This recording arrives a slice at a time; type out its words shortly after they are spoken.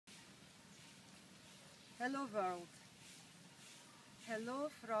Hello world. Hello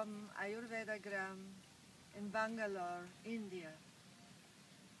from AyurvedaGram in Bangalore, India.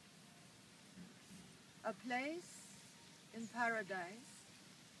 A place in paradise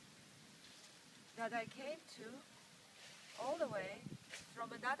that I came to all the way from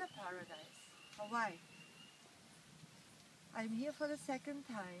another paradise, Hawaii. I'm here for the second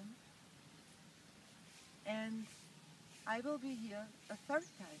time and I will be here a third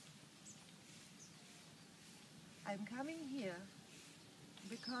time. I'm coming here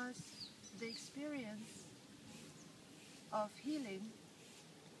because the experience of healing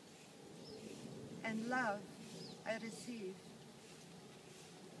and love I receive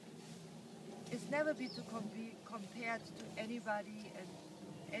is never be to be compared to anybody and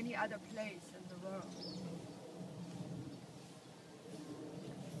any other place in the world.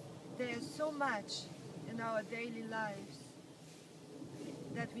 There's so much in our daily lives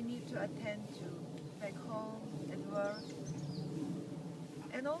that we need to attend to back home and work,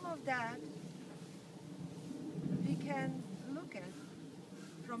 and all of that we can look at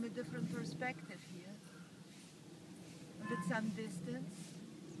from a different perspective here, with some distance,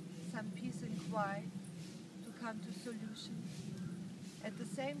 some peace and quiet to come to solutions, at the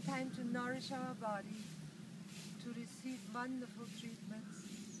same time to nourish our body, to receive wonderful treatments,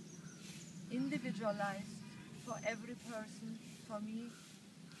 individualized for every person. For me,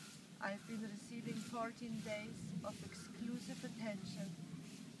 I've been receiving 14 days of exclusive attention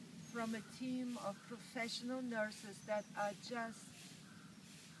from a team of professional nurses that are just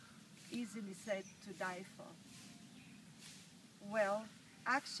easily said to die for. Well,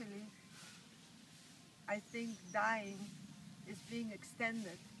 actually, I think dying is being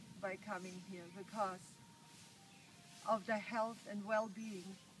extended by coming here because of the health and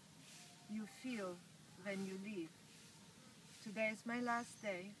well-being you feel when you leave. Today is my last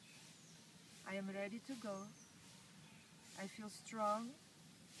day. I am ready to go. I feel strong.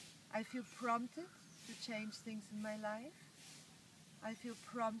 I feel prompted to change things in my life. I feel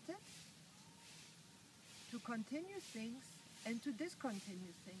prompted to continue things and to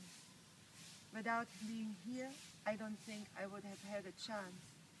discontinue things. Without being here, I don't think I would have had a chance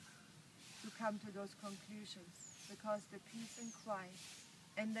to come to those conclusions, because the peace and quiet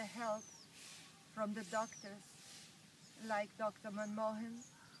and the help from the doctors like Dr. Manmohan,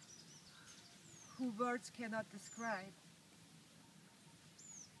 who words cannot describe,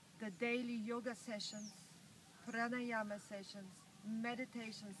 the daily yoga sessions, pranayama sessions,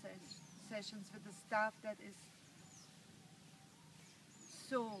 meditation sessions with the staff that is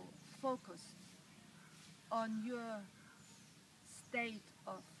so focused on your state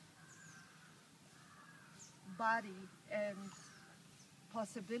of body and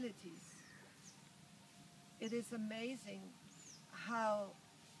possibilities. It is amazing how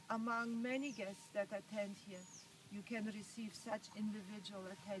among many guests that attend here, you can receive such individual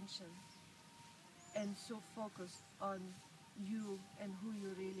attention and so focused on you and who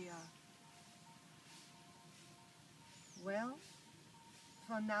you really are. Well,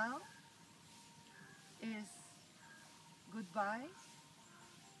 for now is goodbye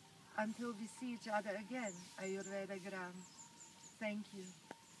until we see each other again. AyurvedaGram. Thank you.